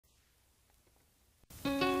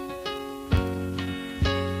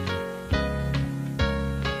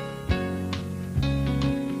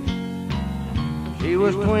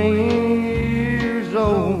was 20 years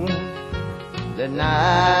old the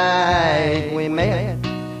night we met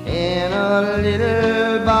in a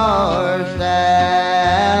little bar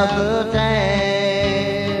south of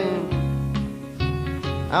town.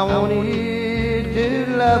 I wanted to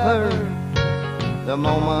love her the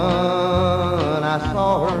moment I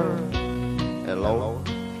saw her. And Lord,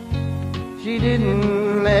 she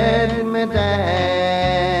didn't let me down.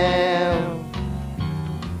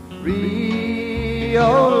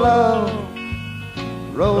 Reo love,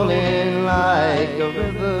 rolling like a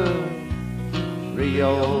river.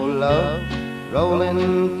 Reo love,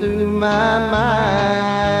 rolling through my mind.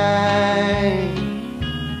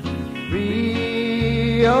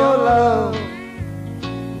 Reo love,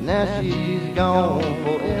 now she's gone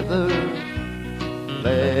forever.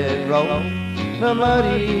 Let roll the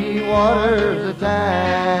muddy waters of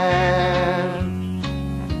time.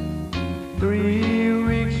 3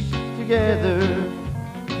 weeks together,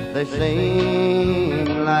 they seemed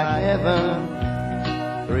like heaven.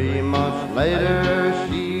 3 months later,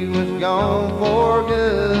 she was gone for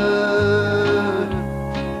good.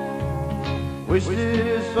 Wish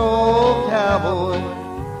this old cowboy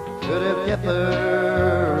could have kept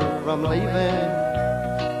her from leaving.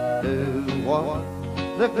 Do what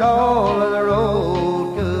the call of the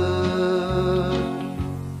road could.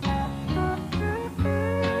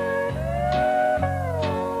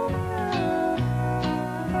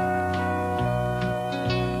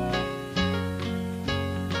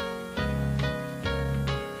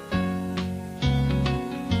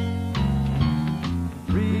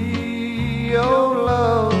 Reo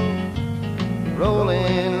love,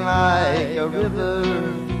 rolling like a river.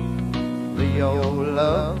 Reo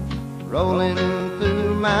love, rolling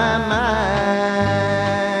through my mind.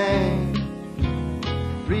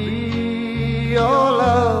 Reo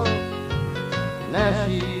love, now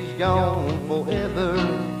she's gone forever.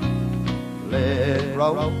 Let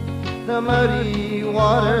roll the muddy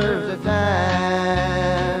waters of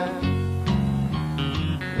time.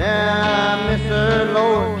 Now I miss her,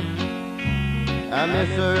 Lord, I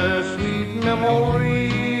miss her sweet memory.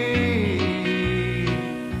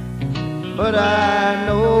 But I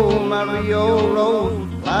know my Reo rolls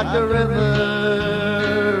like a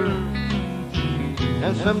river,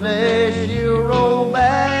 and someday she'll roll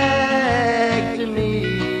back to me.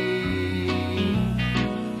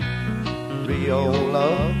 Reo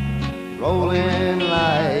love, rolling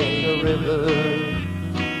like a river.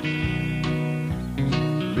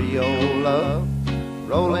 Reo love,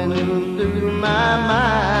 rolling through my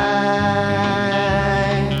mind.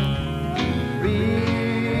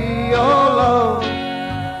 Reo love,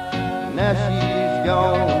 now she's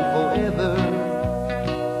gone forever.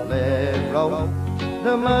 Let roll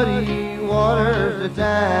the muddy waters of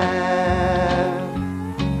time.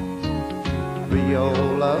 Reo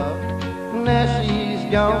love, now she's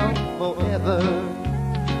gone forever.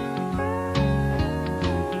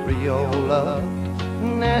 Reo love,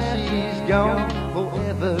 now she's gone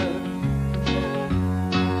forever.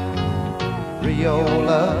 Reo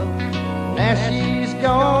love, now she's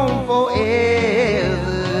gone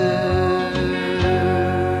forever.